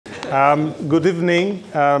Good evening.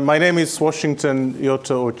 My name is Washington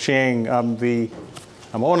Yoto Ochieng.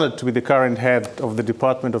 I'm honored to be the current head of the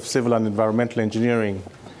Department of Civil and Environmental Engineering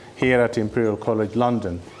here at Imperial College,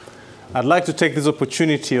 London. I'd like to take this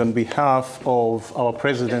opportunity on behalf of our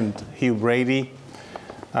President, Hugh Brady,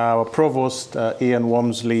 our Provost, Ian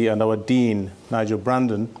Walmsley, and our Dean, Nigel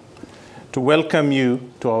Brandon, to welcome you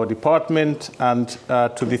to our department and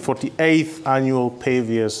to the 48th Annual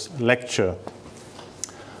Paviors Lecture.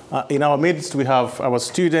 In our midst, we have our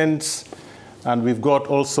students, and we've got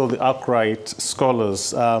also the Arkwright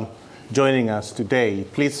scholars joining us today.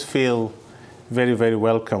 Please feel very, very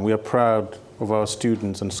welcome. We are proud of our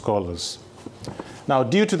students and scholars. Now,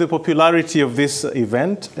 due to the popularity of this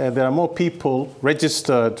event, there are more people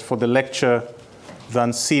registered for the lecture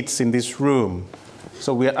than seats in this room.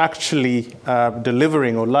 So we are actually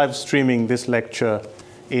delivering or live streaming this lecture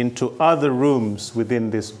into other rooms within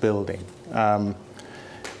this building.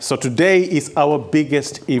 So today is our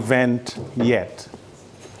biggest event yet.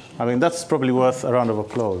 I mean, that's probably worth a round of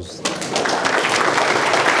applause.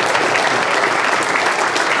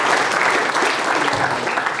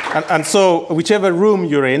 And so whichever room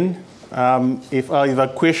you're in, if our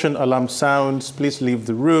evacuation alarm sounds, please leave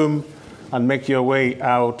the room and make your way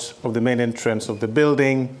out of the main entrance of the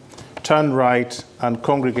building, turn right and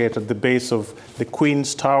congregate at the base of the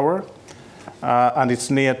Queen's Tower, and it's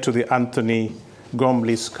near to the Anthony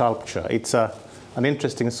Gormley sculpture. It's an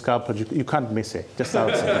interesting sculpture. You can't miss it, just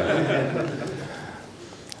outside.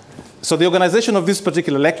 So the organization of this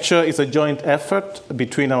particular lecture is a joint effort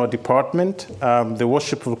between our department, the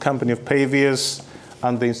Worshipful Company of Paviors,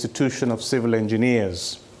 and the Institution of Civil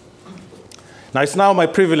Engineers. Now, it's now my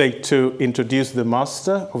privilege to introduce the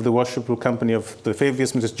master of the Worshipful Company of the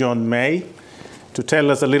Paviors, Mrs. John May, to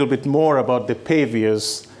tell us a little bit more about the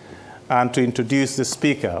Paviors and to introduce the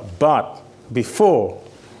speaker. But before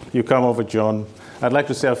you come over, John, I'd like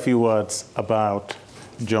to say a few words about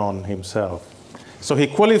John himself. So he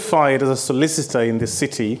qualified as a solicitor in the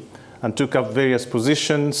city and took up various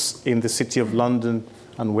positions in the City of London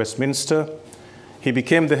and Westminster. He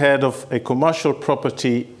became the head of a commercial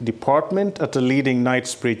property department at a leading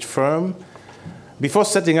Knightsbridge firm before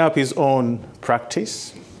setting up his own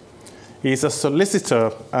practice. He is a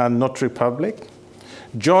solicitor and notary public.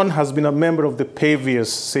 John has been a member of the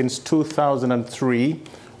Paviors since 2003,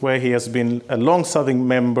 where he has been a long-serving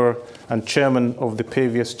member and chairman of the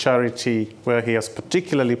Paviors charity, where he has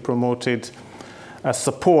particularly promoted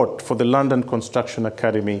support for the London Construction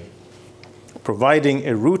Academy, providing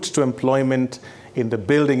a route to employment in the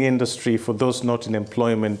building industry for those not in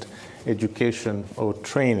employment, education, or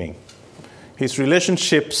training. His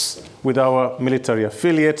relationships with our military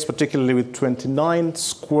affiliates, particularly with 29th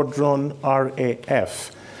Squadron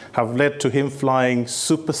RAF, have led to him flying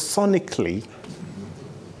supersonically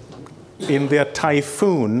in their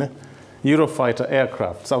Typhoon Eurofighter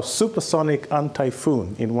aircraft. So supersonic and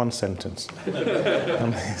Typhoon in one sentence.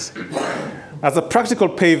 Amazing. As a practical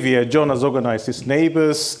pavior, John has organized his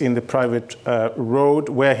neighbors in the private road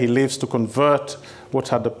where he lives to convert what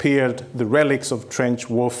had appeared the relics of trench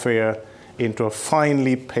warfare into a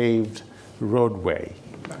finely paved roadway.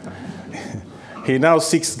 He now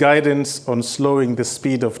seeks guidance on slowing the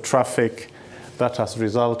speed of traffic that has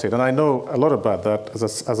resulted. And I know a lot about that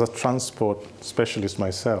as a transport specialist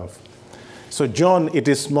myself. So John, it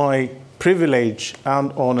is my privilege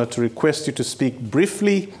and honor to request you to speak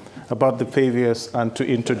briefly about the Paviors and to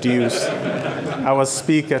introduce our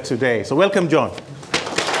speaker today. So welcome, John.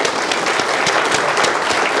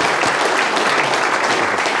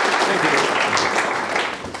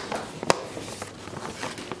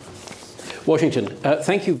 Washington,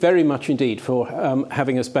 thank you very much indeed for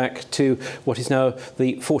having us back to what is now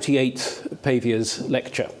the 48th Paviors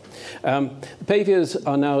Lecture. The Paviors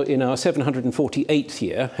are now in our 748th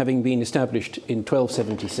year, having been established in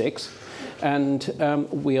 1276. And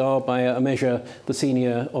we are, by a measure, the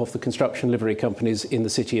senior of the construction livery companies in the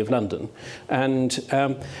City of London. And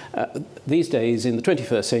these days, in the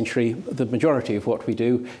 21st century, the majority of what we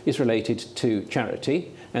do is related to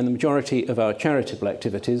charity, and the majority of our charitable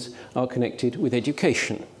activities are connected with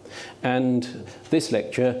education. And this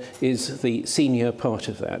lecture is the senior part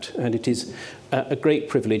of that, and it is a great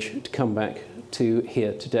privilege to come back to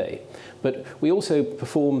here today. But we also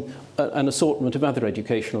perform an assortment of other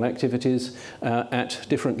educational activities at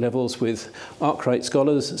different levels with Arkwright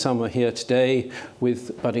scholars. Some are here today,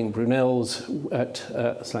 with budding Brunels at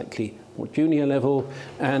a slightly more junior level,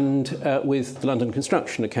 and with the London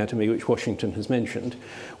Construction Academy, which Washington has mentioned,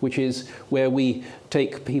 which is where we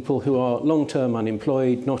take people who are long-term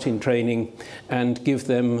unemployed, not in training, and give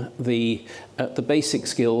them the basic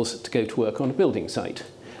skills to go to work on a building site.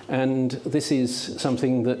 and this is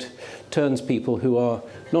something that turns people who are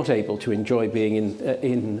not able to enjoy being in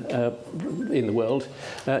the world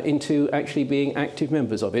into actually being active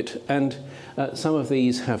members of it. And some of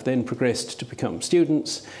these have then progressed to become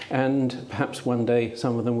students, and perhaps one day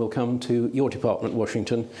some of them will come to your department,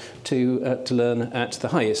 Washington, to learn at the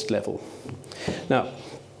highest level. Now,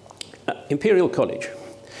 Imperial College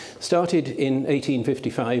started in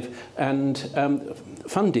 1855 and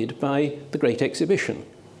funded by the Great Exhibition.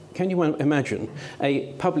 Can you imagine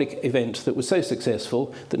a public event that was so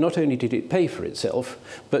successful that not only did it pay for itself,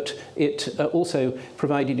 but it also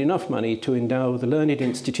provided enough money to endow the learned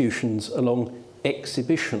institutions along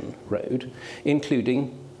Exhibition Road,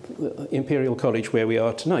 including Imperial College, where we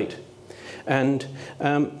are tonight. And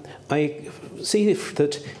I see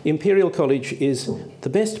that Imperial College is the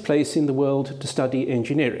best place in the world to study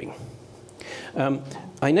engineering.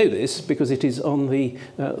 I know this because it is on the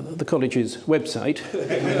college's website.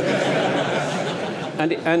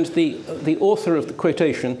 and the author of the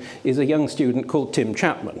quotation is a young student called Tim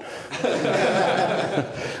Chapman.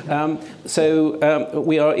 So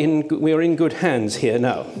we are in good hands here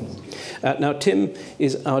now. Now, Tim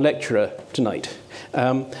is our lecturer tonight,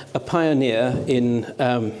 a pioneer in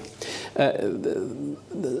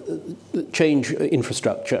change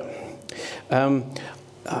infrastructure.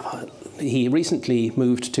 He recently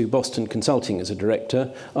moved to Boston Consulting as a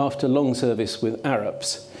director after long service with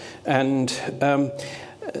Arabs. And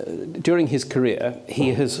during his career, he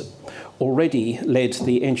has already led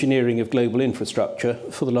the engineering of global infrastructure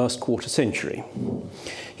for the last quarter century.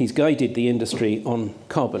 He's guided the industry on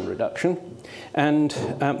carbon reduction and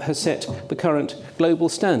has set the current global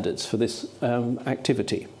standards for this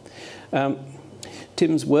activity.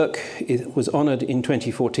 Tim's work was honoured in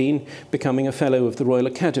 2014, becoming a Fellow of the Royal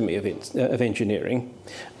Academy of Engineering,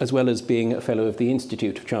 as well as being a Fellow of the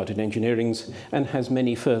Institute of Chartered Engineerings, and has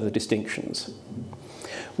many further distinctions.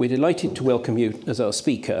 We're delighted to welcome you as our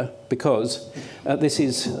speaker because this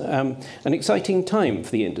is an exciting time for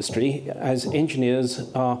the industry as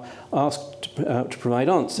engineers are asked to provide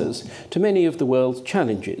answers to many of the world's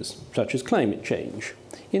challenges, such as climate change,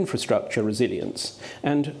 infrastructure resilience,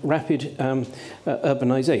 and rapid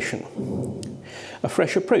urbanisation. A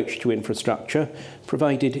fresh approach to infrastructure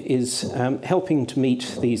provided is helping to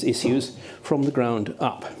meet these issues from the ground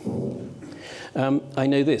up. I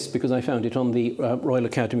know this because I found it on the Royal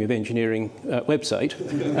Academy of Engineering website,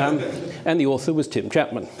 and the author was Tim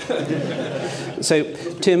Chapman. So,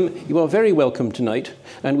 Tim, you are very welcome tonight,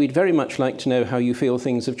 and we'd very much like to know how you feel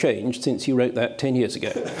things have changed since you wrote that 10 years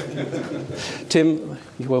ago. Tim,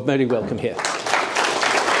 you are very welcome here.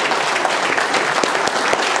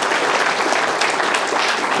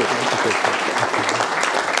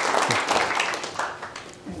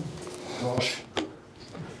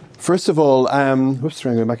 First of all, whoops,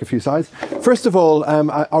 I'm going back a few slides. First of all,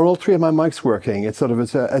 are all three of my mics working? It's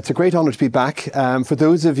a great honour to be back. For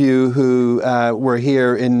those of you who were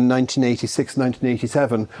here in 1986,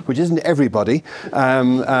 1987, which isn't everybody,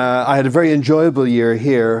 I had a very enjoyable year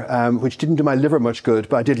here, which didn't do my liver much good,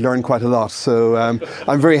 but I did learn quite a lot. So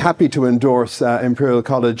I'm very happy to endorse Imperial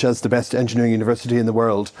College as the best engineering university in the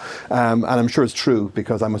world, and I'm sure it's true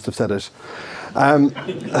because I must have said it.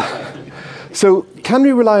 So, can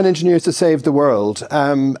we rely on engineers to save the world?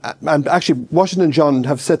 And actually, Washington and John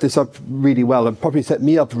have set this up really well, and probably set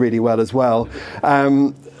me up really well as well.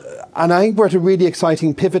 And I think we're at a really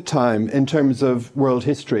exciting pivot time in terms of world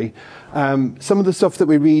history. Some of the stuff that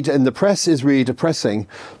we read in the press is really depressing,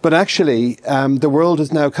 but actually the world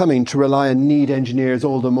is now coming to rely and need engineers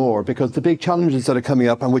all the more, because the big challenges that are coming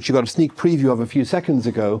up, and which you got a sneak preview of a few seconds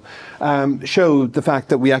ago, show the fact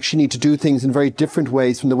that we actually need to do things in very different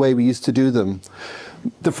ways from the way we used to do them.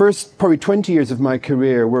 The first probably 20 years of my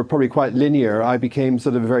career were probably quite linear. I became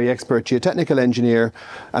sort of a very expert geotechnical engineer,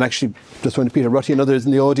 and actually just went to Peter Rutty and others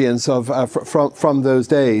in the audience from those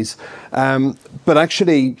days. But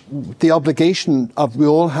actually, the obligation we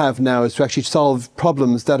all have now is to actually solve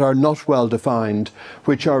problems that are not well defined,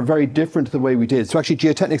 which are very different to the way we did. So actually,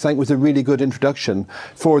 geotechnics, I think, was a really good introduction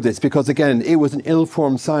for this, because again, it was an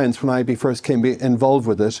ill-formed science when I first came involved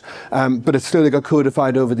with it, but it slowly got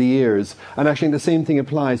codified over the years. And actually, the same thing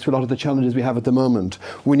applies to a lot of the challenges we have at the moment.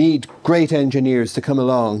 We need great engineers to come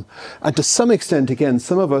along, and to some extent, again,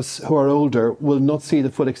 some of us who are older will not see the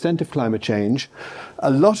full extent of climate change. A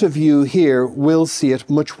lot of you here will see it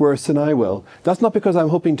much worse than I will. That's not because I'm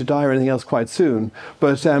hoping to die or anything else quite soon,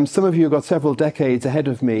 but some of you have got several decades ahead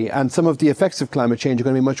of me, and some of the effects of climate change are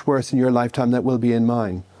going to be much worse in your lifetime than will be in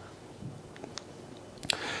mine.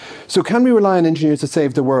 So can we rely on engineers to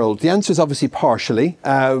save the world? The answer is obviously partially,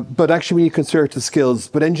 but actually we need concerted skills,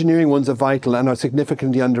 but engineering ones are vital and are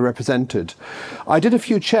significantly underrepresented. I did a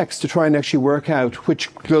few checks to try and actually work out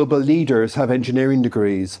which global leaders have engineering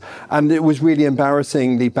degrees, and it was really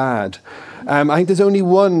embarrassingly bad. I think there's only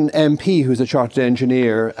one MP who's a chartered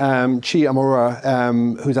engineer, Chi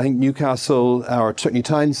Amora, who's I think Newcastle or certainly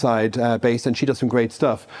Tyneside based, and she does some great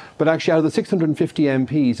stuff. But actually out of the 650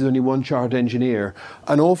 MPs, there's only one chartered engineer.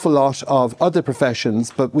 An awful lot of other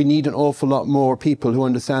professions, but we need an awful lot more people who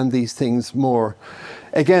understand these things more.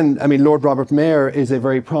 Again, I mean, Lord Robert Mayor is a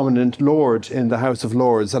very prominent Lord in the House of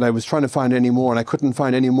Lords, and I was trying to find any more, and I couldn't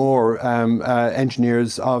find any more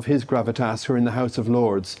engineers of his gravitas who are in the House of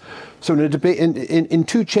Lords. So in a debate, in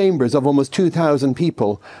two chambers of almost 2,000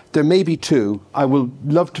 people, there may be two. I will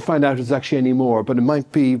love to find out if there's actually any more, but it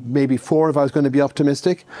might be maybe four if I was going to be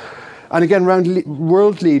optimistic. And again, around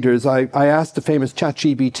world leaders, I asked the famous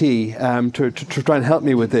ChatGPT to try and help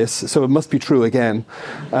me with this, so it must be true again.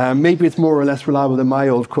 Maybe it's more or less reliable than my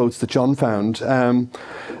old quotes that John found.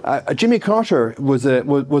 Jimmy Carter was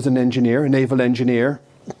an engineer, a naval engineer.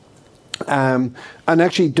 And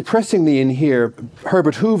actually, depressingly in here,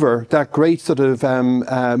 Herbert Hoover, that great sort of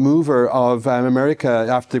mover of America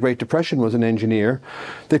after the Great Depression, was an engineer.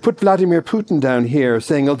 They put Vladimir Putin down here,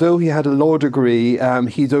 saying although he had a law degree,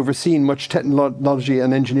 he's overseen much technology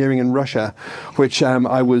and engineering in Russia, which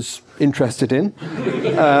I was interested in.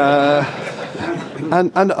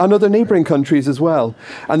 And other neighbouring countries as well.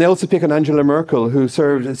 And they also pick on Angela Merkel, who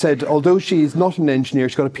said, although she's not an engineer,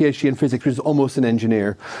 she's got a PhD in physics, she's almost an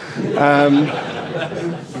engineer.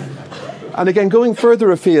 And again, going further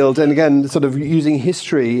afield, and again, sort of using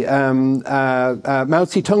history, Mao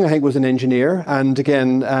Zedong, I think, was an engineer, and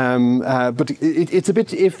again, but it's a bit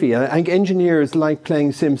iffy. I think engineers like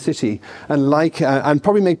playing SimCity and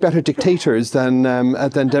probably make better dictators than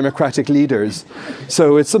democratic leaders.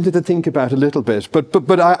 So it's something to think about a little bit.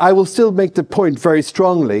 But I will still make the point very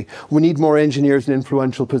strongly: we need more engineers in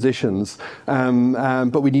influential positions,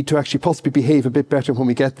 but we need to actually possibly behave a bit better when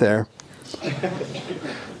we get there.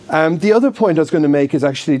 The other point I was going to make is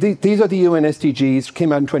actually these are the UN SDGs,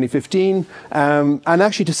 came out in 2015, and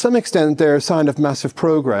actually to some extent they're a sign of massive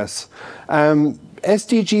progress.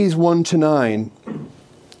 SDGs 1 to 9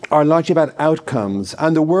 are largely about outcomes,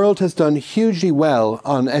 and the world has done hugely well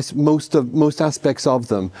on most aspects of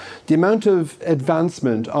them. The amount of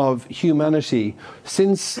advancement of humanity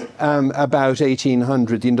since about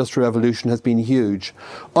 1800, the Industrial Revolution, has been huge.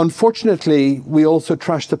 Unfortunately, we also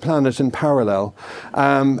trash the planet in parallel,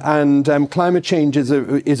 and climate change is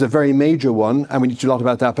a very major one, and we need to do a lot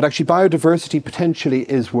about that, but actually biodiversity potentially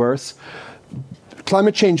is worse.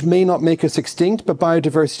 Climate change may not make us extinct, but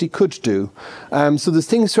biodiversity could do. So there's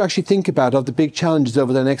things to actually think about of the big challenges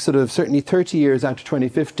over the next sort of certainly 30 years out to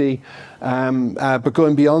 2050, but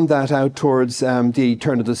going beyond that out towards the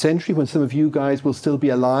turn of the century when some of you guys will still be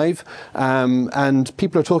alive. And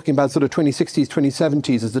people are talking about sort of 2060s,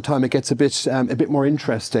 2070s as the time it gets a bit more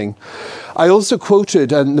interesting. I also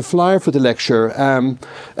quoted in the flyer for the lecture,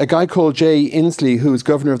 a guy called Jay Inslee, who was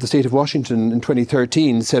governor of the state of Washington in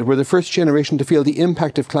 2013, said, "We're the first generation to feel the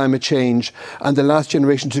impact of climate change and the last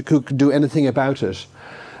generation who could do anything about it."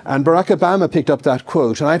 And Barack Obama picked up that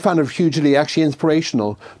quote, and I found it hugely actually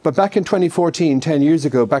inspirational. But back in 2014, 10 years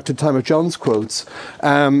ago, back to the time of John's quotes,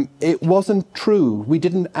 it wasn't true. We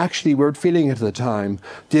weren't feeling it at the time.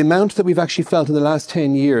 The amount that we've actually felt in the last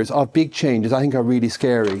 10 years of big changes, I think, are really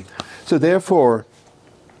scary. So therefore,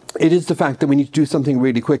 it is the fact that we need to do something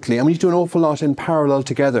really quickly, and we need to do an awful lot in parallel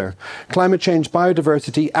together. Climate change,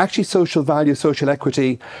 biodiversity, actually social value, social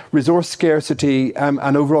equity, resource scarcity,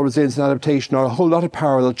 and overall resilience and adaptation are a whole lot of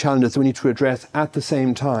parallel challenges that we need to address at the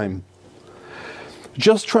same time.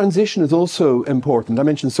 Just transition is also important. I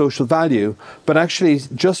mentioned social value, but actually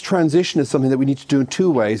just transition is something that we need to do in two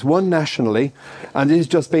ways. One, nationally, and it is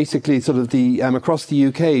just basically sort of the across the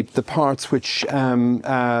UK, the parts which of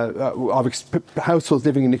households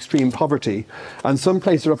living in extreme poverty, and some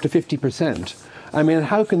places are up to 50%. I mean,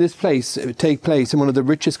 how can this take place in one of the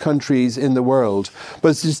richest countries in the world? But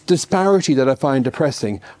it's this disparity that I find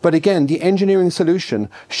depressing. But again, the engineering solution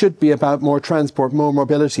should be about more transport, more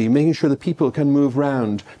mobility, making sure that people can move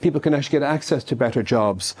around, people can actually get access to better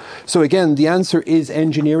jobs. So again, the answer is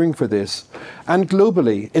engineering for this. And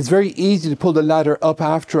globally, it's very easy to pull the ladder up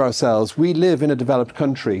after ourselves. We live in a developed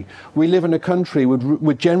country. We live in a country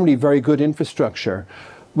with generally very good infrastructure.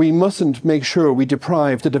 We mustn't make sure we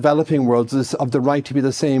deprive the developing world of the right to be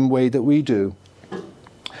the same way that we do.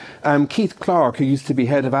 Keith Clark, who used to be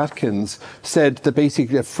head of Atkins, said that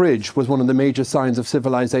basically a fridge was one of the major signs of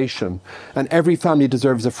civilization, and every family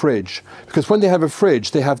deserves a fridge, because when they have a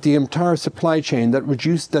fridge, they have the entire supply chain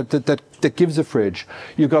that gives a fridge.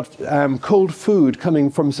 You've got cold food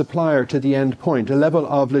coming from supplier to the end point, a level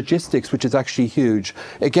of logistics which is actually huge,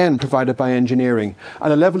 again provided by engineering,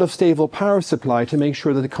 and a level of stable power supply to make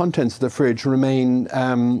sure that the contents of the fridge remain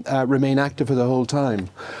active for the whole time.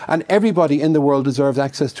 And everybody in the world deserves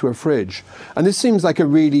access to a fridge. And this seems like a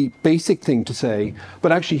really basic thing to say,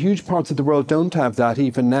 but actually huge parts of the world don't have that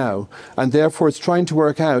even now. And therefore it's trying to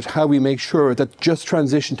work out how we make sure that just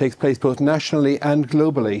transition takes place both nationally and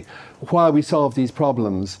globally while we solve these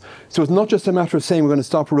problems. So it's not just a matter of saying we're going to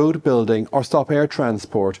stop road building or stop air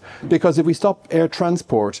transport, because if we stop air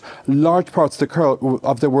transport, large parts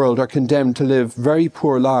of the world are condemned to live very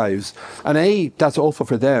poor lives. And that's awful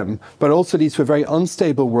for them, but also leads to a very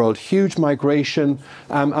unstable world, huge migration,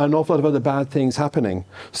 and an awful lot of other bad things happening.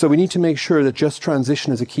 So we need to make sure that just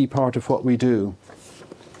transition is a key part of what we do.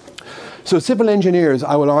 So civil engineers,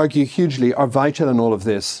 I will argue hugely, are vital in all of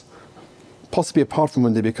this, possibly apart from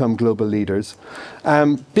when they become global leaders.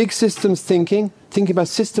 Big systems thinking about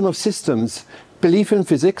system of systems, belief in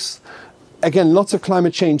physics. Again, lots of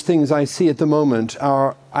climate change things I see at the moment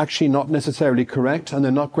are actually not necessarily correct, and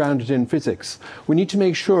they're not grounded in physics. We need to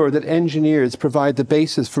make sure that engineers provide the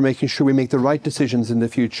basis for making sure we make the right decisions in the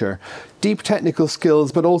future. Deep technical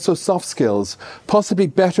skills, but also soft skills, possibly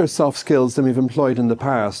better soft skills than we've employed in the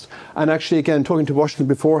past. And actually, again, talking to Washington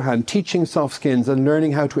beforehand, teaching soft skills and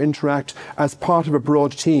learning how to interact as part of a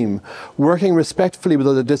broad team, working respectfully with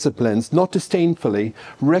other disciplines, not disdainfully,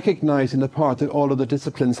 recognizing the part that all other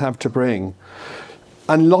disciplines have to bring.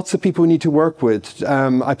 And lots of people we need to work with.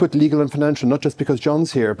 I put legal and financial, not just because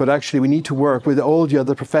John's here, but actually we need to work with all the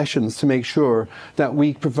other professions to make sure that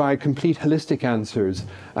we provide complete holistic answers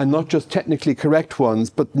and not just technically correct ones,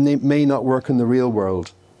 but may not work in the real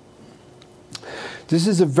world. This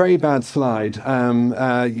is a very bad slide.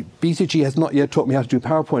 BCG has not yet taught me how to do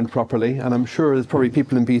PowerPoint properly, and I'm sure there's probably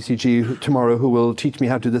people in BCG tomorrow who will teach me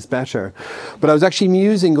how to do this better. But I was actually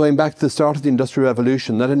musing, going back to the start of the Industrial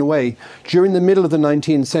Revolution, that in a way, during the middle of the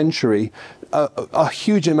 19th century, a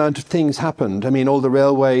huge amount of things happened. I mean, all the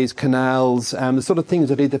railways, canals, the sort of things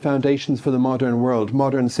that laid the foundations for the modern world,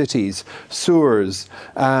 modern cities, sewers,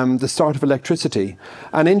 the start of electricity.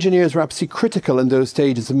 And engineers were absolutely critical in those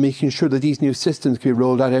stages of making sure that these new systems could be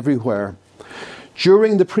rolled out everywhere.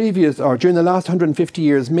 During the last 150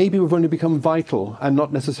 years, maybe we've only become vital and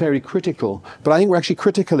not necessarily critical, but I think we're actually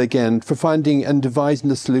critical again for finding and devising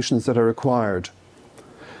the solutions that are required.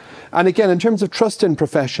 And again, in terms of trust in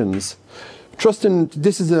professions,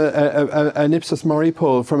 this is an Ipsos Mori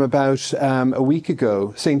poll from about a week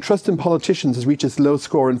ago, saying trust in politicians has reached its lowest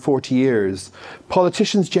score in 40 years.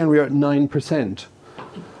 Politicians generally are at 9%.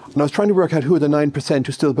 And I was trying to work out who are the 9%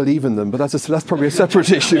 who still believe in them, but that's probably a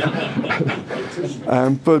separate issue.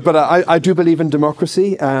 But I do believe in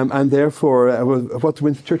democracy, and therefore, what did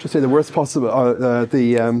Winston Churchill say? The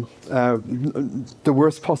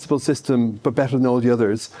worst possible system, but better than all the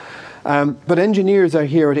others. But engineers are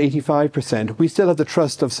here at 85%. We still have the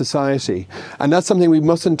trust of society. And that's something we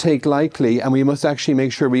mustn't take lightly, and we must actually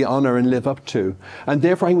make sure we honour and live up to. And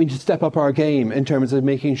therefore, I think we need to step up our game in terms of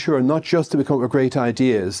making sure not just that we come up with great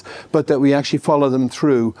ideas, but that we actually follow them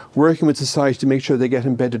through, working with society to make sure they get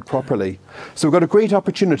embedded properly. So we've got a great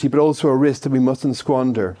opportunity, but also a risk that we mustn't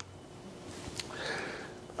squander.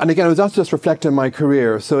 And again, I was asked to just reflect on my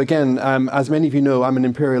career. So again, as many of you know, I'm an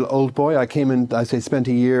Imperial old boy. I came in, spent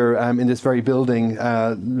a year in this very building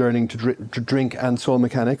learning to drink and soil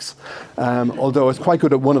mechanics, although I was quite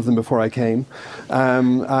good at one of them before I came.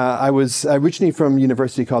 I was originally from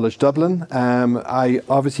University College Dublin. I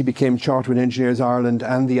obviously became chartered with Engineers Ireland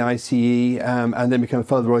and the ICE, and then became a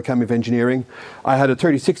fellow of the Royal Academy of Engineering. I had a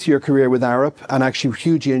 36-year career with Arup, and actually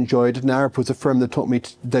hugely enjoyed it. And Arup was a firm that taught me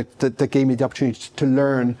that gave me the opportunity to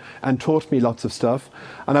learn and taught me lots of stuff.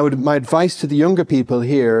 And my advice to the younger people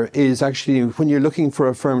here is actually, when you're looking for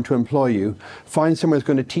a firm to employ you, find somewhere that's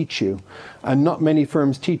going to teach you. And not many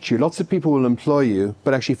firms teach you. Lots of people will employ you,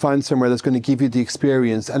 but actually find somewhere that's going to give you the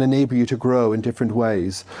experience and enable you to grow in different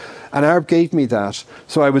ways. And Arup gave me that.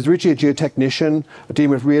 So I was originally a geotechnician,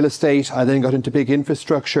 dealing with real estate. I then got into big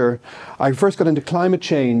infrastructure. I first got into climate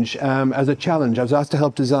change as a challenge. I was asked to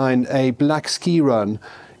help design a black ski run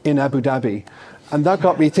in Abu Dhabi. And that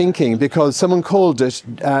got me thinking, because someone called it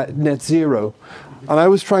net zero. And I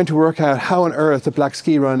was trying to work out how on earth a black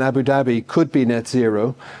ski run in Abu Dhabi could be net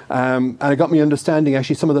zero. And it got me understanding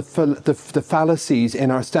actually some of the fallacies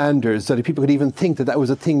in our standards, that people could even think that that was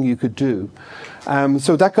a thing you could do.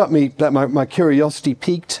 So that got me, my curiosity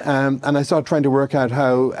peaked, and I started trying to work out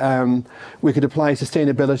how we could apply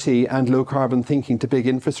sustainability and low carbon thinking to big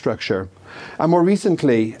infrastructure. And more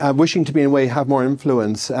recently, wishing to be in a way have more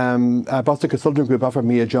influence, Boston Consulting Group offered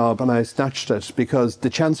me a job and I snatched it because the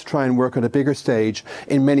chance to try and work on a bigger stage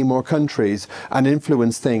in many more countries and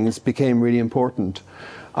influence things became really important.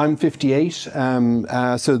 I'm 58,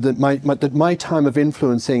 so that my time of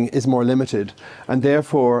influencing is more limited, and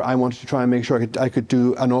therefore I wanted to try and make sure I could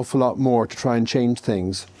do an awful lot more to try and change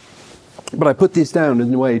things. But I put this down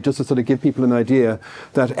in a way just to sort of give people an idea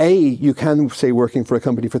that A, you can say working for a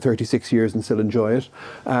company for 36 years and still enjoy it,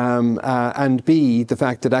 and B, the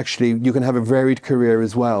fact that actually you can have a varied career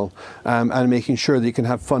as well, and making sure that you can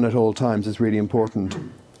have fun at all times is really important.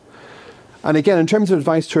 And again, in terms of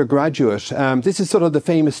advice to a graduate, this is sort of the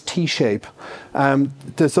famous T-shape,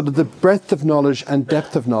 the sort of the breadth of knowledge and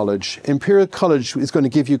depth of knowledge. Imperial College is going to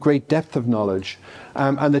give you great depth of knowledge,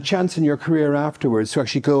 and the chance in your career afterwards to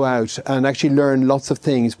actually go out and actually learn lots of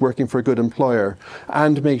things working for a good employer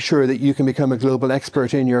and make sure that you can become a global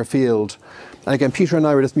expert in your field. And again, Peter and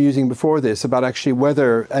I were just musing before this about actually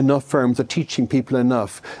whether enough firms are teaching people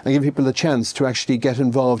enough and giving people a chance to actually get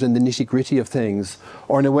involved in the nitty-gritty of things,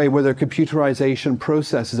 or in a way whether computerization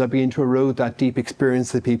processes are beginning to erode that deep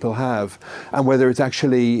experience that people have, and whether it's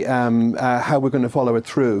actually how we're going to follow it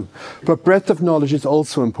through. But breadth of knowledge is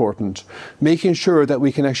also important, making sure that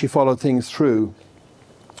we can actually follow things through.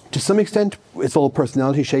 To some extent, it's all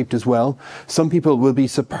personality shaped as well. Some people will be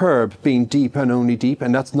superb being deep and only deep,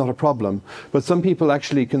 and that's not a problem. But some people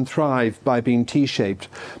actually can thrive by being T-shaped.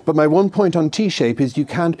 But my one point on T-shape is you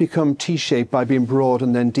can't become T-shaped by being broad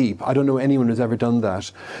and then deep. I don't know anyone who's ever done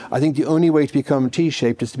that. I think the only way to become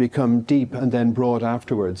T-shaped is to become deep and then broad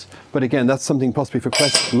afterwards. But again, that's something possibly for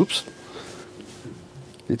questions. Oops.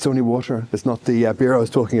 It's only water. It's not the beer I was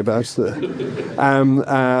talking about.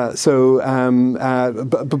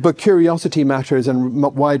 But curiosity matters and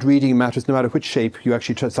wide reading matters no matter which shape you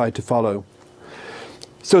actually decide to follow.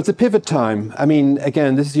 So it's a pivot time. I mean,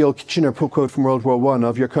 again, this is the old Kitchener quote from World War I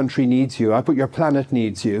of your country needs you. I put your planet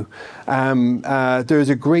needs you. There's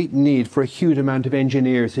a great need for a huge amount of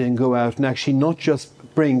engineers who can go out and actually not just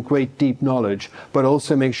bring great deep knowledge, but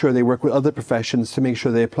also make sure they work with other professions to make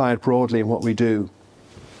sure they apply it broadly in what we do.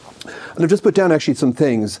 And I've just put down actually some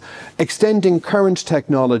things. Extending current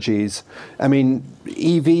technologies, I mean,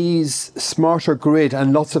 EVs, smarter grid,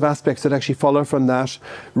 and lots of aspects that actually follow from that.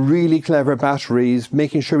 Really clever batteries,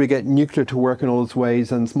 making sure we get nuclear to work in all its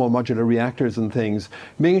ways and small modular reactors and things.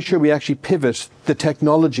 Making sure we actually pivot the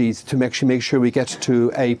technologies to actually make sure we get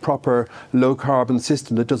to a proper low carbon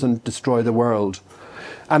system that doesn't destroy the world.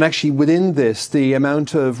 And actually within this, the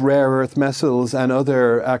amount of rare earth metals and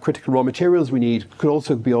other critical raw materials we need could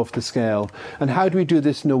also be off the scale. And how do we do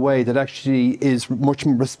this in a way that actually is much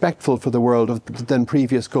more respectful for the world than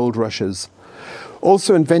previous gold rushes?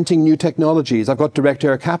 Also inventing new technologies. I've got direct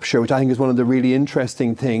air capture, which I think is one of the really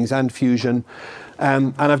interesting things, and fusion.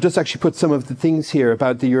 And I've just actually put some of the things here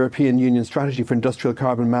about the European Union strategy for industrial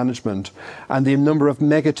carbon management and the number of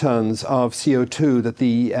megatons of CO2 that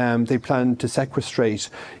they plan to sequestrate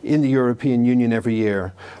in the European Union every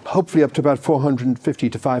year, hopefully up to about 450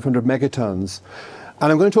 to 500 megatons.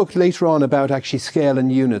 And I'm going to talk later on about actually scale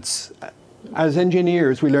and units. As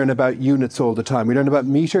engineers, we learn about units all the time. We learn about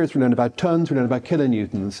meters, we learn about tons, we learn about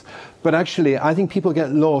kilonewtons. But actually, I think people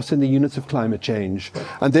get lost in the units of climate change.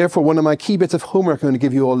 And therefore, one of my key bits of homework I'm going to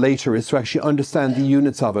give you all later is to actually understand the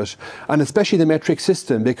units of it, and especially the metric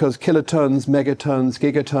system, because kilotons, megatons,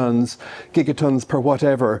 gigatons per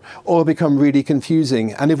whatever, all become really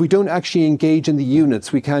confusing. And if we don't actually engage in the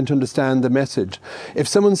units, we can't understand the message. If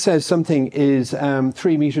someone says something is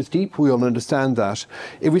 3 meters deep, we all understand that.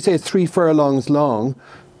 If we say it's 3 furlongs long,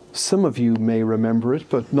 some of you may remember it,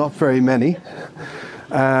 but not very many.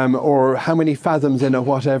 Or how many fathoms in a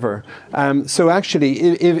whatever. So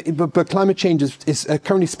actually, but climate change is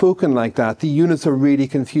currently spoken like that. The units are really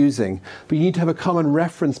confusing. But you need to have a common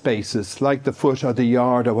reference basis, like the foot or the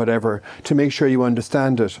yard or whatever, to make sure you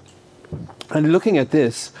understand it. And looking at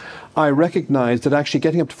this, I recognise that actually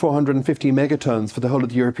getting up to 450 megatons for the whole of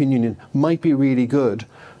the European Union might be really good.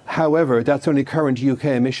 However, that's only current UK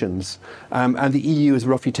emissions, and the EU is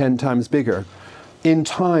roughly 10 times bigger. In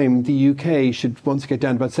time, the UK should once get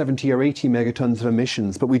down to about 70 or 80 megatons of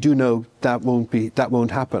emissions, but we do know that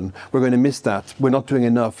won't happen. We're going to miss that. We're not doing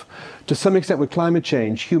enough. To some extent with climate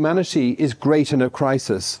change, humanity is great in a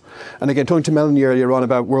crisis. And again, talking to Melanie earlier on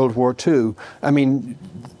about World War II, I mean,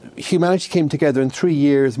 humanity came together in 3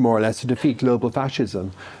 years, more or less, to defeat global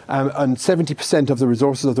fascism. And 70% of the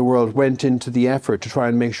resources of the world went into the effort to try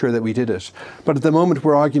and make sure that we did it. But at the moment,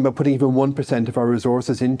 we're arguing about putting even 1% of our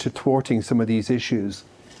resources into thwarting some of these issues.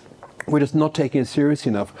 We're just not taking it seriously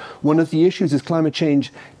enough. One of the issues is climate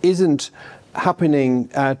change isn't happening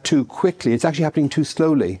too quickly. It's actually happening too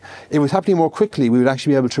slowly. If it was happening more quickly, we would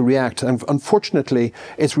actually be able to react. And unfortunately,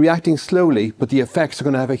 it's reacting slowly, but the effects are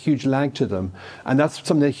going to have a huge lag to them. And that's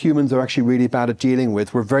something that humans are actually really bad at dealing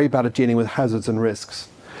with. We're very bad at dealing with hazards and risks.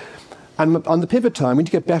 And on the pivot time, we need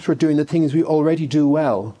to get better at doing the things we already do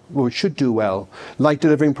well, or should do well, like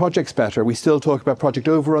delivering projects better. We still talk about project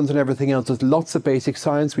overruns and everything else. There's lots of basic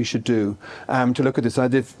science we should do to look at this. I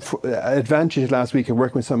did advantage last week of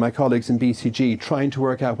working with some of my colleagues in BCG, trying to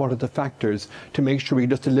work out what are the factors to make sure we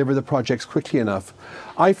just deliver the projects quickly enough.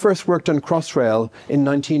 I first worked on Crossrail in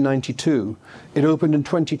 1992. It opened in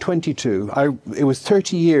 2022. It was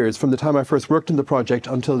 30 years from the time I first worked on the project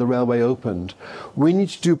until the railway opened. We need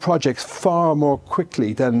to do projects far more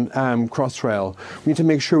quickly than Crossrail. We need to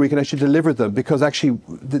make sure we can actually deliver them, because actually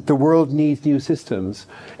the world needs new systems.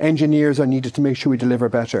 Engineers are needed to make sure we deliver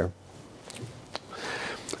better.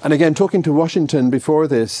 And again, talking to Washington before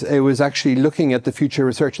this, it was actually looking at the future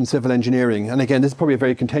research in civil engineering. And again, this is probably a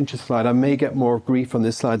very contentious slide. I may get more grief on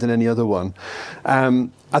this slide than any other one.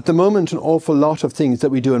 At the moment, an awful lot of things that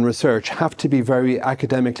we do in research have to be very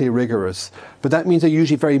academically rigorous. But that means they're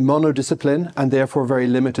usually very monodiscipline and therefore very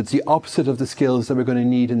limited. It's the opposite of the skills that we're going to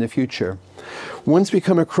need in the future. Once we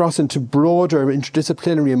come across into broader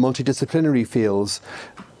interdisciplinary and multidisciplinary fields,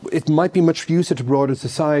 it might be much use to broader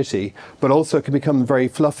society, but also it can become very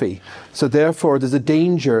fluffy. So therefore, there's a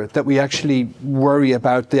danger that we actually worry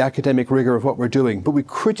about the academic rigor of what we're doing. But we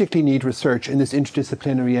critically need research in this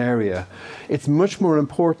interdisciplinary area. It's much more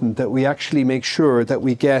important that we actually make sure that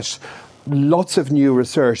we get lots of new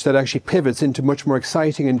research that actually pivots into much more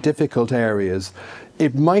exciting and difficult areas.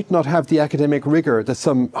 It might not have the academic rigor that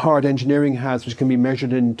some hard engineering has, which can be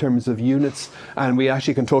measured in terms of units, and we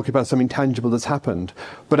actually can talk about something tangible that's happened.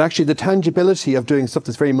 But actually the tangibility of doing stuff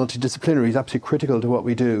that's very multidisciplinary is absolutely critical to what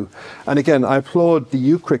we do. And again, I applaud the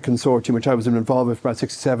UCRIC consortium, which I was involved with about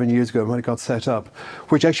 6 or 7 years ago when it got set up,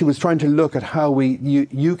 which actually was trying to look at how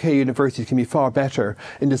UK universities can be far better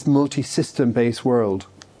in this multi-system based world.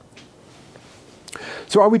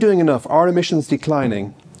 So are we doing enough? Are emissions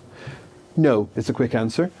declining? No, is the quick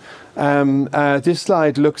answer. This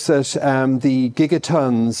slide looks at the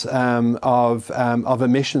gigatons of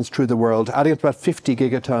emissions through the world, adding up to about 50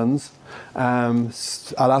 gigatons.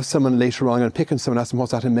 I'll ask someone later on, I'm going to pick on someone and ask them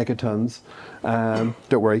what's that in megatons.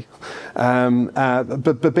 Don't worry.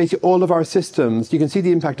 But basically all of our systems, you can see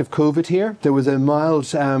the impact of COVID here. There was a mild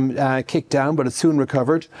kick down, but it soon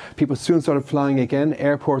recovered. People soon started flying again.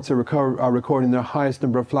 Airports are recording their highest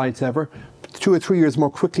number of flights ever, 2 or 3 years more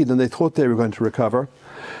quickly than they thought they were going to recover.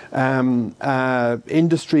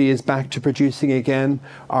 Industry is back to producing again.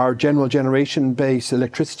 Our general generation-based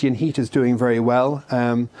electricity and heat is doing very well.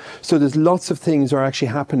 So there's lots of things are actually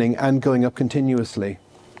happening and going up continuously.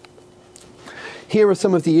 Here are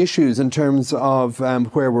some of the issues in terms of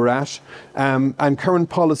where we're at. And current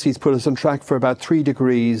policies put us on track for about 3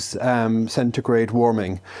 degrees centigrade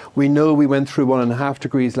warming. We know we went through 1.5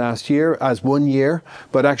 degrees last year as 1 year,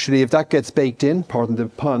 but actually if that gets baked in, pardon the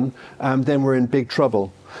pun, then we're in big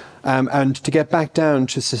trouble. And to get back down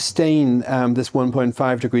to sustain this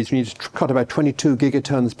 1.5 degrees, we need to cut about 22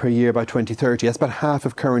 gigatons per year by 2030. That's about half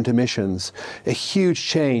of current emissions. A huge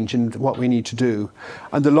change in what we need to do.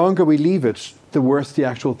 And the longer we leave it, the worse the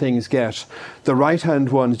actual things get. The right-hand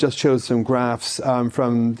one just shows some graphs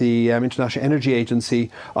from the International Energy Agency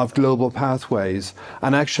of global pathways.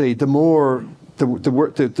 And actually, the more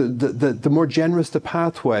generous the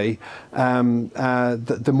pathway,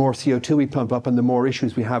 the more CO2 we pump up and the more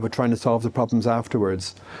issues we have with trying to solve the problems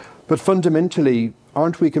afterwards. But fundamentally,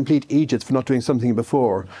 aren't we complete idiots for not doing something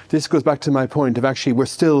before? This goes back to my point of actually we're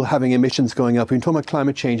still having emissions going up. We've been talking about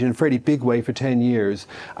climate change in a fairly big way for 10 years,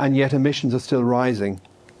 and yet emissions are still rising.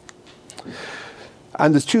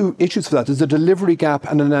 And there's 2 issues for that. There's a delivery gap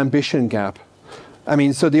and an ambition gap. I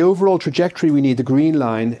mean, so the overall trajectory we need, the green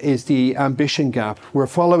line, is the ambition gap. We're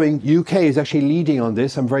following, UK is actually leading on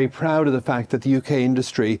this. I'm very proud of the fact that the UK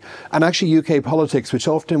industry, and actually UK politics, which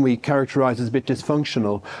often we characterise as a bit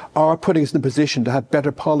dysfunctional, are putting us in a position to have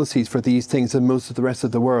better policies for these things than most of the rest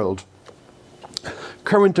of the world.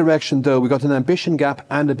 Current direction, though, we've got an ambition gap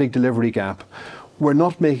and a big delivery gap. We're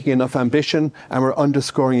not making enough ambition, and we're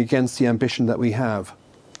underscoring against the ambition that we have.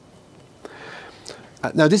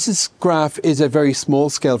 Now this graph is a very small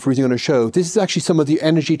scale for reason I'm going to show. This is actually some of the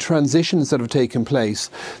energy transitions that have taken place.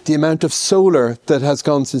 The amount of solar that has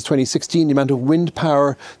gone since 2016, the amount of wind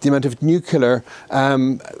power, the amount of nuclear.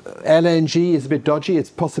 LNG is a bit dodgy. It's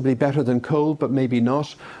possibly better than coal, but maybe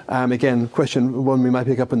not. Again, question one we might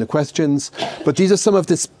pick up in the questions. But these are some of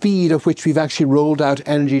the speed of which we've actually rolled out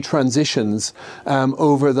energy transitions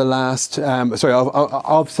over the last,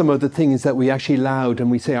 of some of the things that we actually allowed, and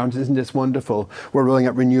we say, isn't this wonderful? We're rolling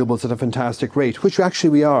out renewables at a fantastic rate, which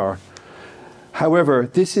actually we are. However,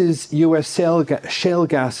 this is US shale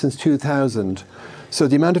gas since 2000. So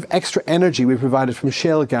the amount of extra energy we provided from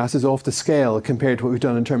shale gas is off the scale compared to what we've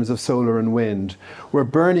done in terms of solar and wind. We're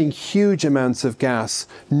burning huge amounts of gas,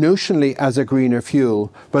 notionally as a greener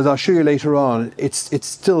fuel, but as I'll show you later on, it's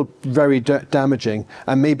still very damaging,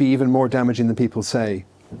 and maybe even more damaging than people say.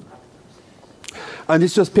 And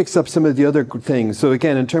this just picks up some of the other things. So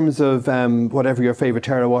again, in terms of whatever your favorite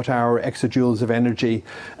terawatt hour, exajoules of energy,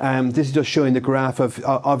 this is just showing the graph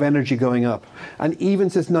of energy going up. And even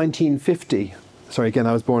since 1950, sorry, again,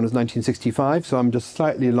 I was born as 1965, so I'm just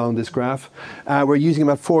slightly along this graph, we're using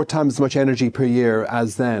about 4 times as much energy per year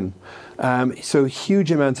as then. So huge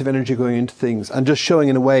amounts of energy going into things, and just showing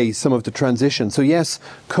in a way some of the transition. So yes,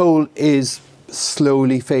 coal is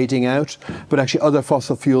slowly fading out, but actually other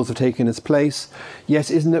fossil fuels are taking its place. Yes,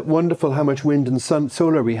 isn't it wonderful how much wind and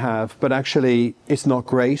solar we have, but actually it's not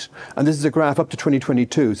great. And this is a graph up to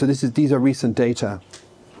 2022, so these are recent data.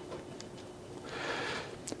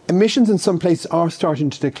 Emissions in some places are starting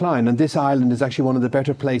to decline, and this island is actually one of the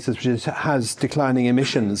better places which has declining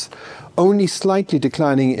emissions. Only slightly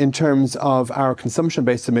declining in terms of our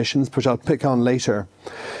consumption-based emissions, which I'll pick on later.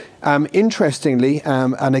 Interestingly,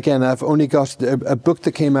 and again, I've only got a book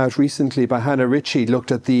that came out recently by Hannah Ritchie,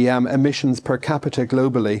 looked at the emissions per capita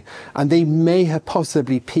globally, and they may have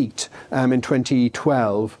possibly peaked in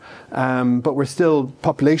 2012, but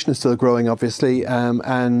population is still growing, obviously,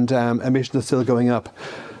 and emissions are still going up.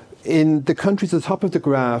 In the countries at the top of the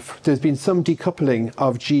graph, there's been some decoupling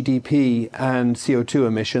of GDP and CO2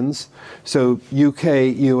 emissions. So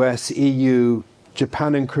UK, US, EU,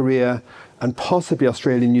 Japan and Korea, and possibly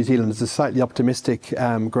Australia and New Zealand is a slightly optimistic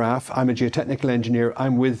graph. I'm a geotechnical engineer.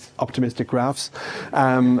 I'm with optimistic graphs.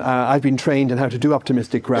 I've been trained in how to do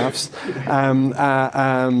optimistic graphs. But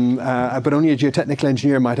only a geotechnical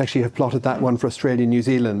engineer might actually have plotted that one for Australia and New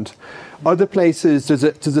Zealand. Other places, there's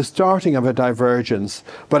a starting of a divergence.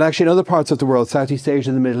 But actually in other parts of the world, Southeast Asia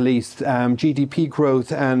and the Middle East, GDP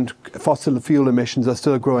growth and fossil fuel emissions are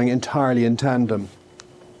still growing entirely in tandem.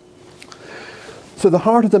 So the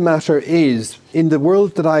heart of the matter is, in the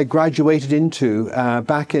world that I graduated into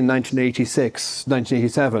back in 1986,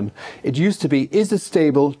 1987, it used to be, is it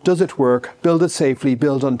stable, does it work, build it safely,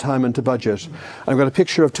 build on time and to budget. I've got a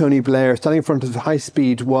picture of Tony Blair standing in front of High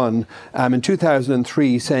Speed 1 in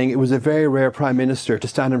 2003 saying it was a very rare Prime Minister to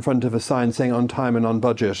stand in front of a sign saying on time and on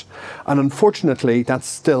budget. And unfortunately, that's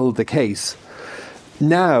still the case.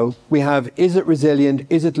 Now we have, is it resilient,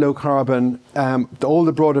 is it low carbon, all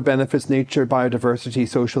the broader benefits, nature, biodiversity,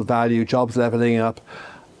 social value, jobs levelling up.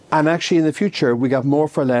 And actually in the future we got more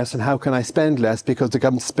for less, and how can I spend less because the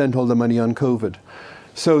government spent all the money on COVID.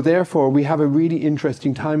 So therefore we have a really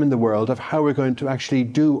interesting time in the world of how we're going to actually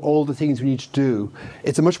do all the things we need to do.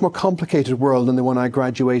 It's a much more complicated world than the one I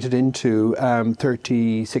graduated into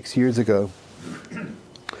 36 years ago.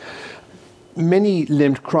 Many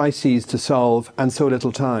linked crises to solve and so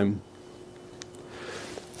little time.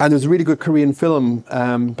 And there's a really good Korean film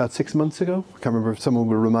about 6 months ago, I can't remember if someone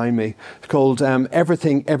will remind me, called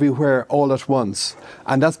Everything Everywhere All at Once.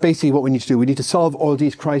 And that's basically what we need to do. We need to solve all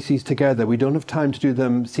these crises together. We don't have time to do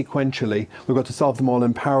them sequentially. We've got to solve them all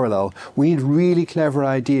in parallel. We need really clever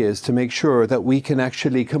ideas to make sure that we can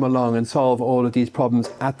actually come along and solve all of these problems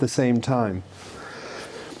at the same time.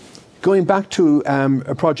 Going back to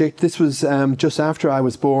a project, this was just after I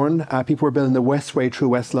was born. People were building the Westway through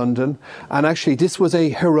West London. And actually, this was a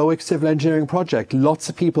heroic civil engineering project. Lots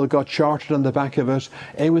of people got chartered on the back of it.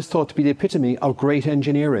 It was thought to be the epitome of great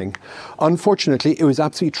engineering. Unfortunately, it was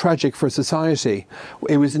absolutely tragic for society.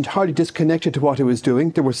 It was entirely disconnected to what it was doing.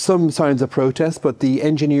 There were some signs of protest, but the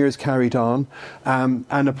engineers carried on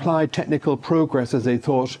and applied technical progress, as they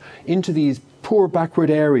thought, into these poor backward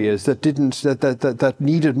areas that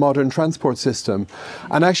needed modern transport system.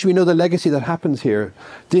 And actually we know the legacy that happens here.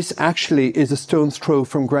 This actually is a stone's throw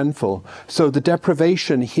from Grenfell. So the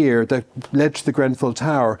deprivation here that led to the Grenfell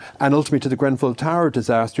Tower and ultimately to the Grenfell Tower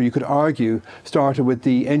disaster, you could argue, started with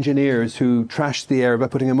the engineers who trashed the area by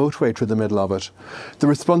putting a motorway through the middle of it. The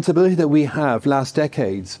responsibility that we have lasts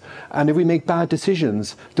decades, and if we make bad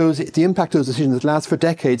decisions, the impact of those decisions lasts for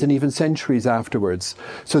decades and even centuries afterwards.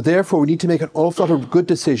 So therefore we need to make an awful lot of good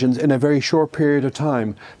decisions in a very short period of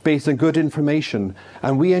time based on good information,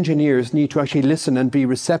 and we engineers need to actually listen and be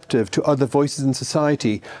receptive to other voices in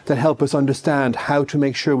society that help us understand how to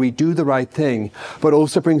make sure we do the right thing, but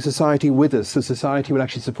also bring society with us so society will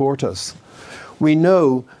actually support us. We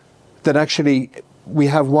know that actually we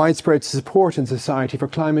have widespread support in society for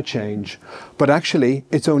climate change, but actually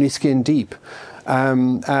it's only skin deep.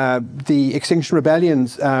 The Extinction Rebellion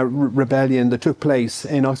that took place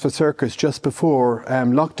in Oxford Circus just before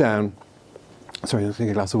lockdown. Sorry, I'll take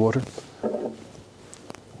a glass of water.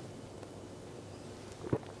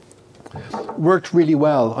 Worked really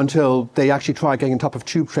well until they actually tried getting on top of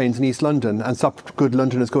tube trains in East London and stopped good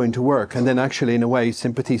Londoners going to work. And then actually, in a way,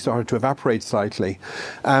 sympathy started to evaporate slightly.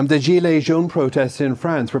 The Gilets jaunes protests in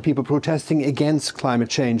France were people protesting against climate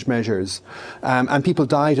change measures. And people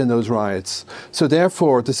died in those riots. So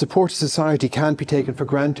therefore, the support of society can't be taken for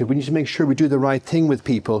granted. We need to make sure we do the right thing with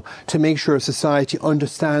people to make sure society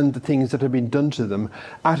understand the things that have been done to them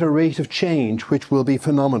at a rate of change which will be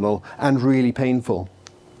phenomenal and really painful.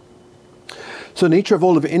 So the nature of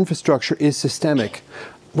all of infrastructure is systemic.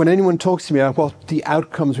 When anyone talks to me about what the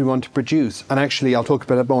outcomes we want to produce, and actually I'll talk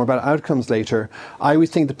a bit more about outcomes later, I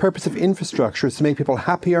always think the purpose of infrastructure is to make people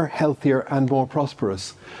happier, healthier and more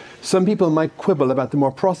prosperous. Some people might quibble about the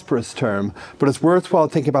more prosperous term, but it's worthwhile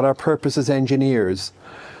thinking about our purpose as engineers.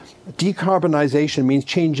 Decarbonisation means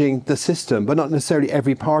changing the system, but not necessarily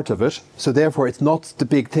every part of it. So therefore, it's not the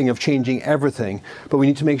big thing of changing everything, but we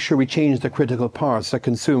need to make sure we change the critical parts that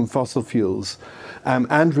consume fossil fuels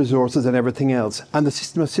and resources and everything else. And the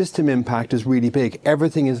system impact is really big.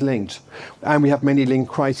 Everything is linked. And we have many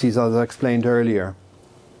linked crises, as I explained earlier.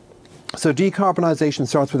 So decarbonisation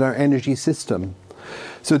starts with our energy system.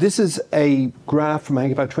 So this is a graph from I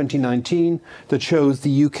think about 2019 that shows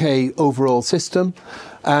the UK overall system.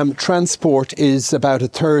 Transport is about a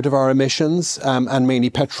third of our emissions and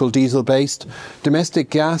mainly petrol diesel based.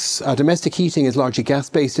 Domestic heating is largely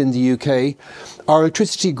gas based in the UK. Our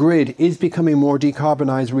electricity grid is becoming more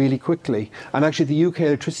decarbonised really quickly, and actually the UK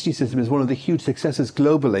electricity system is one of the huge successes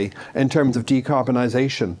globally in terms of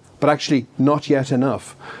decarbonisation, but actually not yet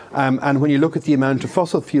enough. And when you look at the amount of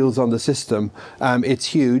fossil fuels on the system, it's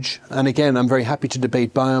huge. And again, I'm very happy to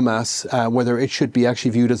debate biomass, whether it should be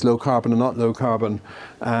actually viewed as low carbon or not low carbon.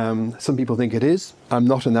 Some people think it is. I'm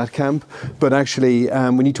not in that camp, but actually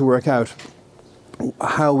we need to work out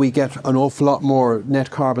how we get an awful lot more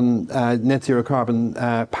net zero carbon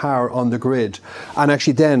power on the grid. And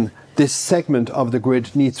actually then this segment of the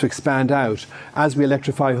grid needs to expand out as we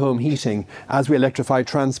electrify home heating, as we electrify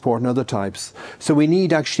transport and other types. So we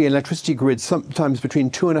need actually an electricity grid sometimes between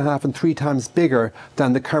 2.5 and 3 times bigger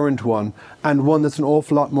than the current one, and one that's an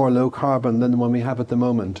awful lot more low carbon than the one we have at the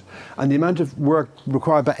moment. And the amount of work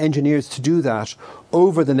required by engineers to do that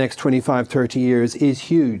over the next 25, 30 years is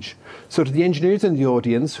huge. So to the engineers in the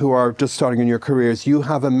audience who are just starting in your careers, you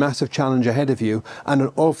have a massive challenge ahead of you and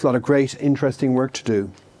an awful lot of great, interesting work to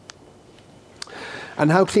do. And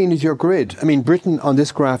how clean is your grid? I mean, Britain on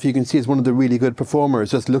this graph you can see is one of the really good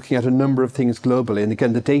performers, just looking at a number of things globally. And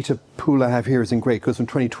again, the data pool I have here isn't great, it goes from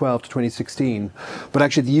 2012 to 2016. But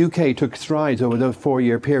actually the UK took strides over the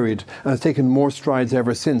 4-year period and has taken more strides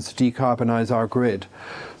ever since to decarbonise our grid.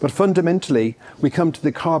 But fundamentally, we come to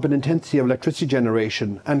the carbon intensity of electricity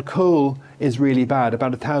generation, and coal is really bad,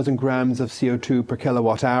 about 1,000 grams of CO2 per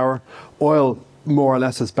kilowatt hour. Oil, more or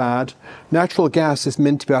less as bad. Natural gas is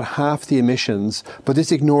meant to be about half the emissions, but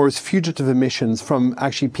this ignores fugitive emissions from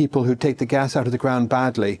actually people who take the gas out of the ground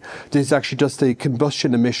badly. This is actually just the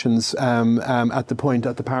combustion emissions at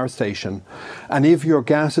the power station. And if your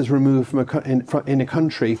gas is removed from in a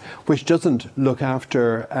country which doesn't look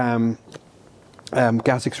after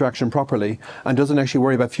gas extraction properly and doesn't actually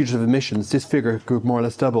worry about fugitive emissions, this figure could more or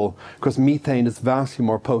less double, because methane is vastly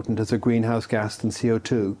more potent as a greenhouse gas than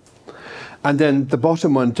CO2. And then the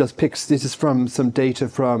bottom one just picks, this is from some data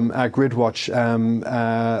from GridWatch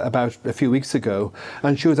about a few weeks ago,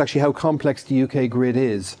 and shows actually how complex the UK grid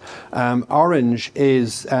is. Orange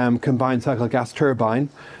is combined cycle gas turbine,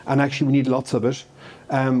 and actually we need lots of it.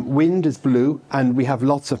 Wind is blue, and we have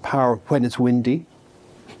lots of power when it's windy.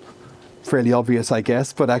 fairly obvious, I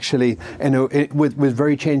guess, but actually, you know, with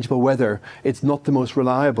very changeable weather, it's not the most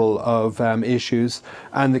reliable of issues.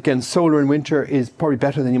 And again, solar in winter is probably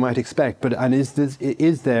better than you might expect, but it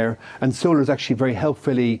is there, and solar is actually very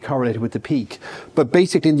helpfully correlated with the peak. But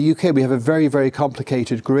basically in the UK, we have a very, very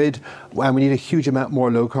complicated grid, and we need a huge amount more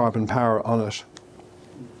low carbon power on it.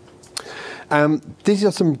 This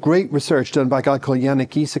is some great research done by a guy called Yannick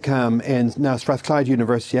Giesekam in now Strathclyde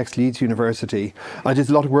University, ex-Leeds University. I did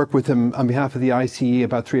a lot of work with him on behalf of the ICE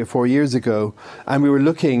about 3 or 4 years ago, and we were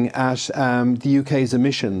looking at the UK's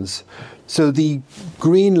emissions. So the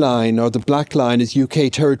green line or the black line is UK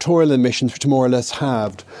territorial emissions, which are more or less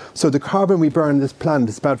halved. So the carbon we burn in this plant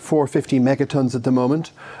is about 450 megatons at the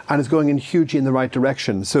moment, and it's going in hugely in the right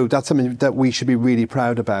direction. So that's something that we should be really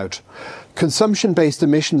proud about. Consumption-based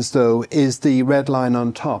emissions, though, is the red line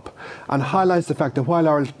on top, and highlights the fact that while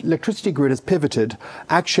our electricity grid is pivoted,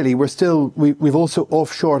 actually we've also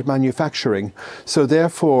offshored manufacturing. So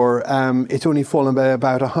therefore, it's only fallen by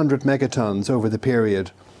about 100 megatons over the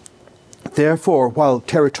period. Therefore, while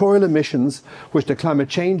territorial emissions, which the Climate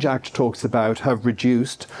Change Act talks about, have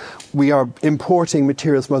reduced, we are importing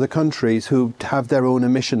materials from other countries who have their own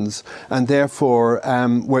emissions, and therefore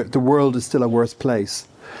the world is still a worse place.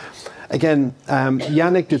 Again,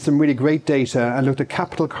 Yannick did some really great data and looked at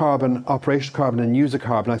capital carbon, operational carbon and user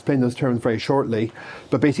carbon. I'll explain those terms very shortly.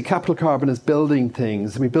 But basically capital carbon is building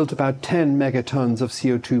things. We built about 10 megatons of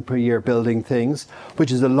CO2 per year building things,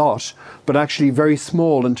 which is a lot, but actually very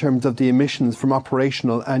small in terms of the emissions from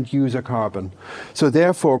operational and user carbon. So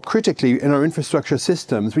therefore, critically, in our infrastructure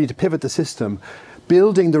systems, we need to pivot the system.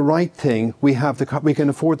 Building the right thing, we can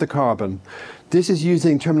afford the carbon. This is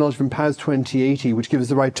using terminology from PAS 2080, which gives us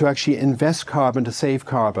the right to actually invest carbon to save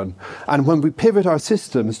carbon. And when we pivot our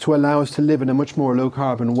systems to allow us to live in a much more low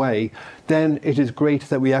carbon way, then it is great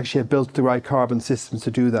that we actually have built the right carbon systems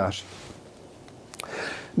to do that.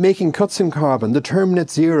 Making cuts in carbon, the term net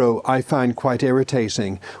zero I find quite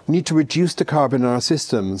irritating. We need to reduce the carbon in our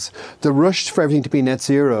systems. The rush for everything to be net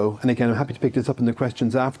zero, and again I'm happy to pick this up in the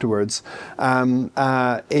questions afterwards,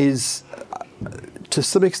 is to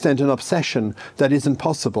some extent an obsession that isn't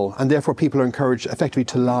possible, and therefore people are encouraged effectively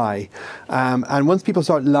to lie. And once people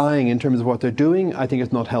start lying in terms of what they're doing, I think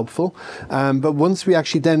it's not helpful. But once we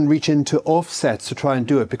actually then reach into offsets to try and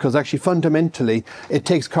do it, because actually fundamentally it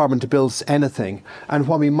takes carbon to build anything. And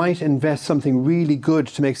while we might invest something really good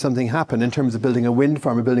to make something happen in terms of building a wind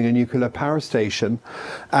farm or building a nuclear power station,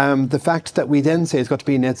 the fact that we then say it's got to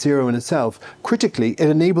be net zero in itself, critically it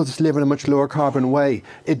enables us to live in a much lower carbon way.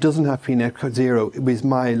 It doesn't have to be net zero, is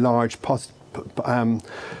my large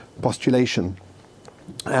postulation.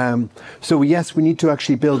 So yes, we need to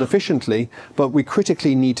actually build efficiently, but we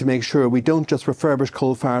critically need to make sure we don't just refurbish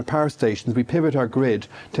coal-fired power stations, we pivot our grid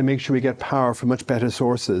to make sure we get power from much better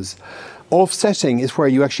sources. Offsetting is where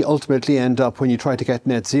you actually ultimately end up when you try to get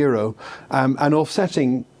net zero, and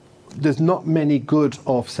offsetting, there's not many good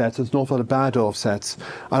offsets, there's an awful lot of bad offsets.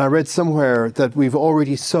 And I read somewhere that we've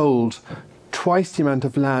already sold twice the amount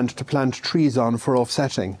of land to plant trees on for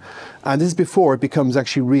offsetting. And this is before it becomes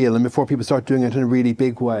actually real and before people start doing it in a really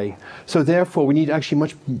big way. So therefore we need actually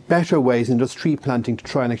much better ways than just tree planting to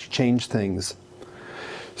try and actually change things.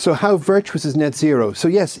 So how virtuous is net zero? So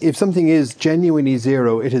yes, if something is genuinely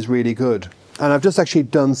zero, it is really good. And I've just actually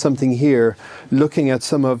done something here looking at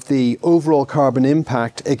some of the overall carbon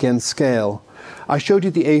impact against scale. I showed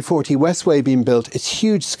you the A40 Westway being built. It's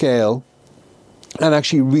huge scale and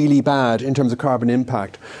actually really bad in terms of carbon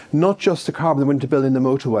impact. Not just the carbon that went into building the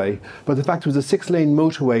motorway, but the fact it was a 6-lane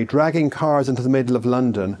motorway dragging cars into the middle of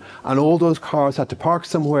London, and all those cars had to park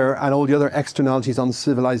somewhere, and all the other externalities on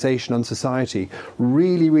civilization, on society.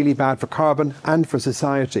 Really, really bad for carbon and for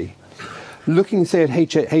society. Looking, say, at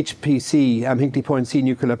HPC, Hinkley Point C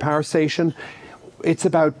nuclear power station, it's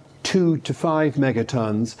about 2 to 5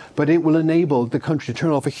 megatons, but it will enable the country to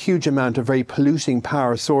turn off a huge amount of very polluting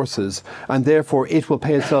power sources, and therefore it will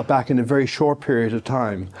pay itself back in a very short period of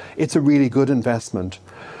time. It's a really good investment.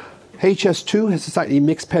 HS2 has a slightly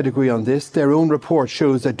mixed pedigree on this. Their own report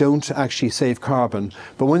shows they don't actually save carbon.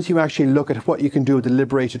 But once you actually look at what you can do with the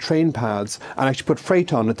liberated train paths and actually put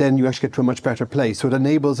freight on it, then you actually get to a much better place. So it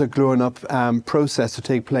enables a grown-up process to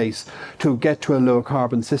take place to get to a low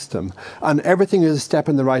carbon system. And everything is a step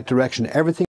in the right direction. Everything